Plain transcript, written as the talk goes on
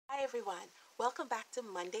Hi everyone, welcome back to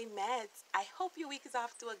Monday Meds. I hope your week is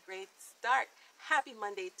off to a great start. Happy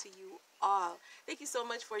Monday to you all. Thank you so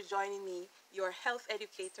much for joining me, your health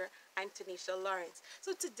educator. I'm Tanisha Lawrence.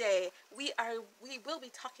 So today we will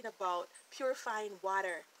be talking about purifying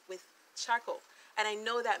water with charcoal. And I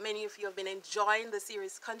know that many of you have been enjoying the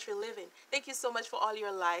series Country Living. Thank you so much for all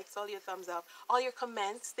your likes, all your thumbs up, all your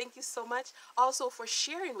comments. Thank you so much. Also for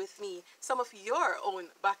sharing with me some of your own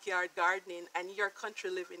backyard gardening and your country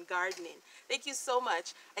living gardening. Thank you so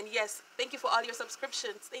much. And yes, thank you for all your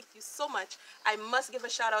subscriptions. Thank you so much. I must give a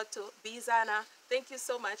shout out to Bizana. Thank you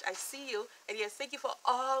so much. I see you. And yes, thank you for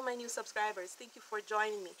all my new subscribers. Thank you for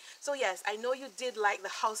joining me. So yes, I know you did like the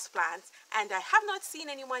house plants, and I have not seen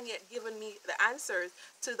anyone yet given me the answers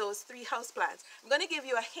to those 3 house plants. I'm going to give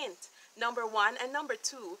you a hint. Number 1 and number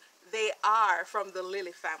 2, they are from the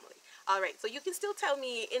lily family. All right, so you can still tell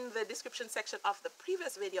me in the description section of the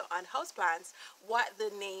previous video on houseplants what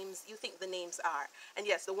the names, you think the names are. And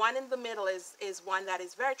yes, the one in the middle is one that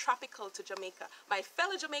is very tropical to Jamaica. My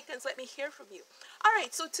fellow Jamaicans, let me hear from you. All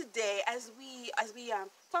right, so today as we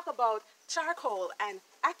talk about charcoal and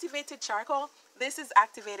activated charcoal, this is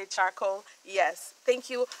activated charcoal. Yes, thank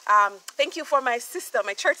you. Thank you for my sister,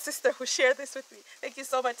 my church sister who shared this with me. Thank you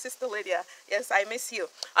so much, Sister Lydia. Yes, I miss you.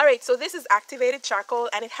 All right, so this is activated charcoal,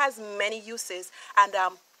 and it has many uses. And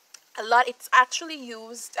it's actually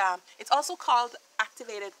used, it's also called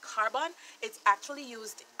activated carbon. It's actually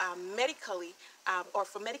used medically or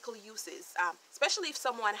for medical uses, especially if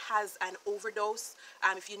someone has an overdose.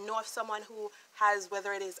 If you know of someone who has,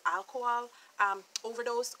 whether it is alcohol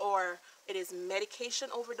overdose or it is medication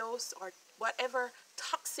overdose or whatever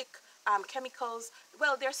toxic chemicals.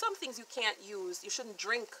 Well, there are some things you can't use. You shouldn't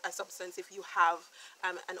drink a substance if you have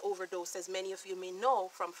an overdose, as many of you may know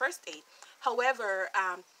from first aid. However,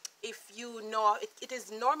 if you know, it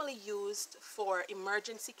is normally used for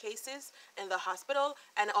emergency cases in the hospital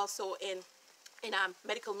and also in a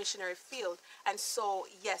medical missionary field. And so,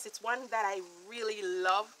 yes, it's one that I really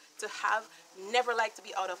love to have. Never like to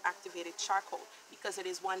be out of activated charcoal because it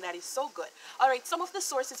is one that is so good. All right, some of the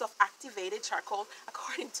sources of activated charcoal,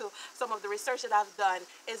 according to some of the research that I've done,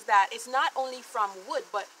 is that it's not only from wood,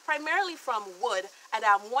 but primarily from wood. And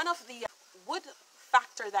one of the wood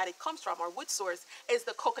factor that it comes from, or wood source, is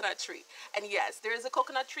the coconut tree. And yes, there is a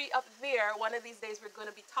coconut tree up there. One of these days we're going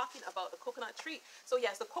to be talking about the coconut tree. So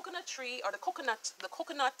yes, the coconut tree, or the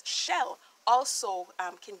coconut shell also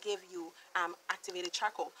can give you activated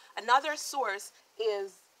charcoal. Another source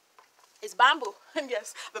is bamboo. And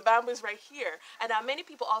yes, the bamboo is right here. And many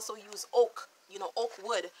people also use oak, oak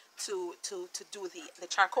wood to do the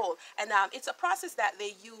charcoal. And it's a process that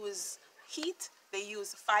they use heat, they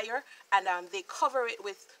use fire, and they cover it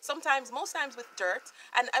with, most times with dirt.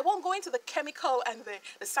 And I won't go into the chemical and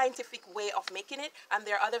the scientific way of making it. And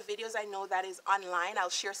there are other videos I know that is online. I'll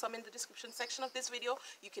share some in the description section of this video.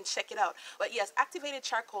 You can check it out. But yes, activated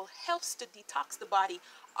charcoal helps to detox the body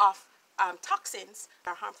of toxins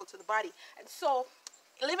that are harmful to the body. And so,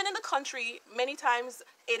 living in the country, many times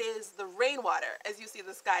it is the rainwater, as you see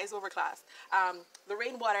the sky is overcast, the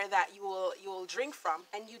rainwater that you will drink from.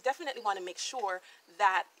 And you definitely want to make sure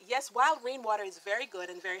that, yes, while rainwater is very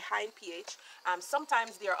good and very high in pH,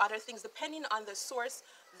 sometimes there are other things, depending on the source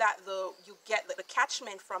that you get, the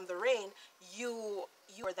catchment from the rain,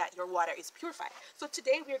 that your water is purified. So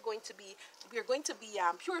today we are going to be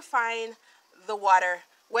purifying the water.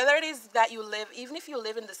 Whether it is that you live, even if you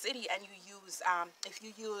live in the city and you use, if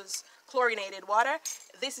you use chlorinated water,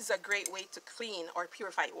 this is a great way to clean or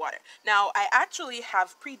purify water. Now, I actually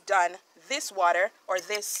have pre-done this water, or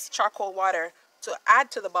this charcoal water, to add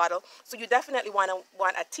to the bottle. So you definitely want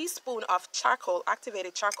a teaspoon of charcoal,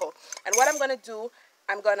 activated charcoal. And what I'm going to do,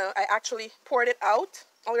 I actually poured it out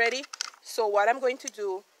already. So what I'm going to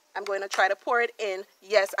do, I'm going to try to pour it in.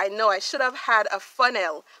 Yes, I know I should have had a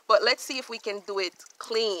funnel, but let's see if we can do it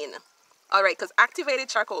clean. All right, because activated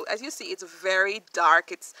charcoal, as you see, it's very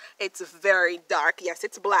dark. It's very dark. Yes,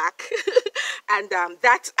 it's black. And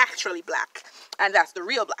that's actually black. And that's the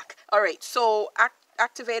real black. All right, so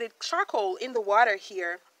activated charcoal in the water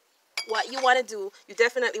here, what you want to do, you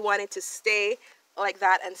definitely want it to stay like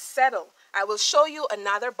that and settle. I will show you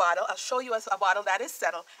another bottle. I'll show you a bottle that is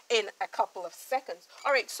settled in a couple of seconds.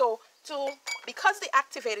 All right, so because the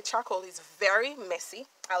activated charcoal is very messy,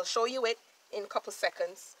 I'll show you it in a couple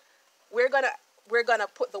seconds. We're gonna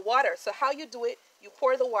put the water. So how you do it, you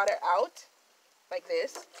pour the water out like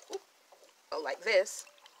this. So like this.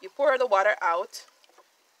 You pour the water out.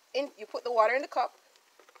 You put the water in the cup,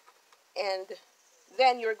 and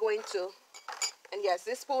then you're going to, and yes,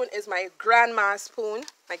 this spoon is my grandma's spoon,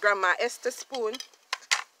 my grandma Esther's spoon.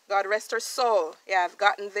 God rest her soul. Yeah, I've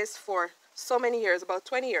gotten this for so many years, about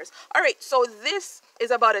 20 years. All right, so this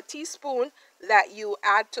is about a teaspoon that you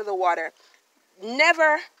add to the water.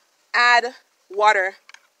 Never add water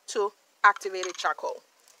to activated charcoal.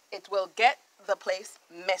 It will get the place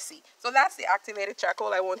messy. So that's the activated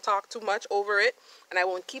charcoal. I won't talk too much over it, and I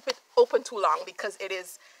won't keep it open too long because it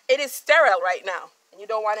is sterile right now, and you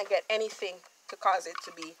don't want to get anything to cause it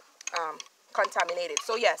to be contaminated.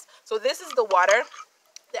 So yes, so this is the water,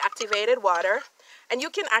 the activated water, and you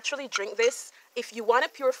can actually drink this if you want to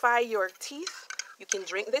purify your teeth. You can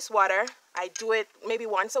drink this water. I do it maybe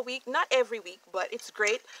once a week, not every week, but it's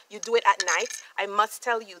great. You do it at night. I must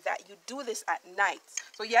tell you that you do this at night.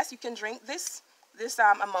 So yes, you can drink this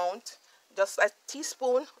amount, just a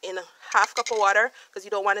teaspoon in a half cup of water, because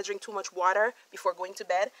you don't want to drink too much water before going to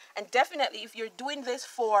bed. And definitely, if you're doing this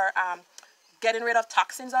for getting rid of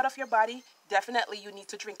toxins out of your body, definitely you need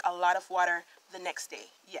to drink a lot of water the next day.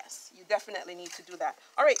 Yes, you definitely need to do that.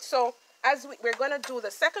 All right, so as we're going to do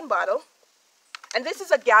the second bottle, and this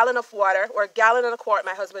is a gallon of water, or a gallon and a quart,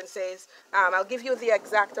 my husband says. I'll give you the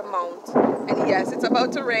exact amount. And yes, it's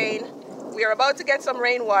about to rain. We are about to get some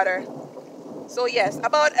rainwater. So yes,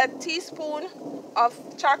 about a teaspoon of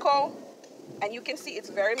charcoal. And you can see it's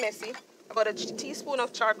very messy. About a teaspoon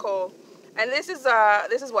of charcoal. And this is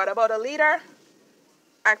what, about a liter?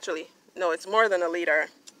 Actually, no, it's more than a liter.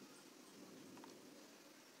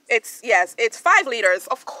 Yes, it's 5 liters.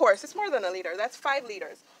 Of course, it's more than a liter. That's 5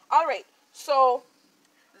 liters. All right. So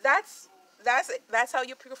that's how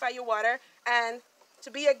you purify your water. And to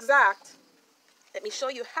be exact, let me show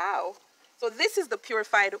you how. So this is the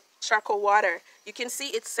purified charcoal water. You can see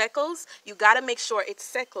it settles. You got to make sure it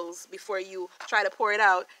settles before you try to pour it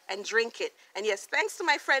out and drink it. And yes, thanks to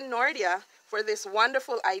my friend Nordia for this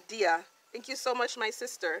wonderful idea. Thank you so much, my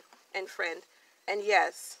sister and friend. And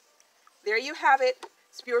yes, there you have it.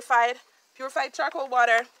 It's purified charcoal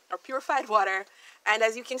water, or purified water. And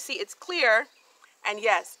as you can see, it's clear. And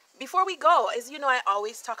yes, before we go, as you know, I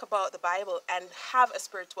always talk about the Bible and have a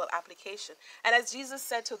spiritual application. And as Jesus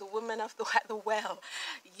said to the woman of the well,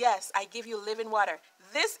 yes, I give you living water.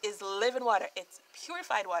 This is living water. It's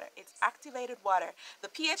purified water. It's activated water. The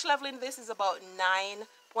pH level in this is about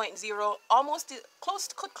 9.0, almost close,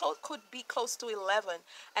 could be close to 11.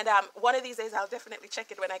 And one of these days, I'll definitely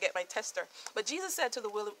check it when I get my tester. But Jesus said to the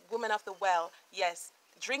woman of the well, yes,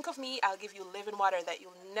 drink of me, I'll give you living water that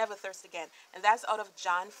you'll never thirst again. And that's out of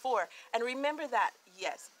John 4. And remember that,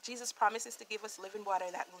 yes, Jesus promises to give us living water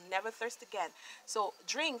that will never thirst again. So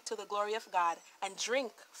drink to the glory of God and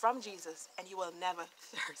drink from Jesus, and you will never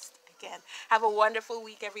thirst again. Have a wonderful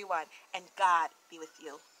week, everyone, and God be with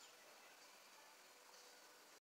you.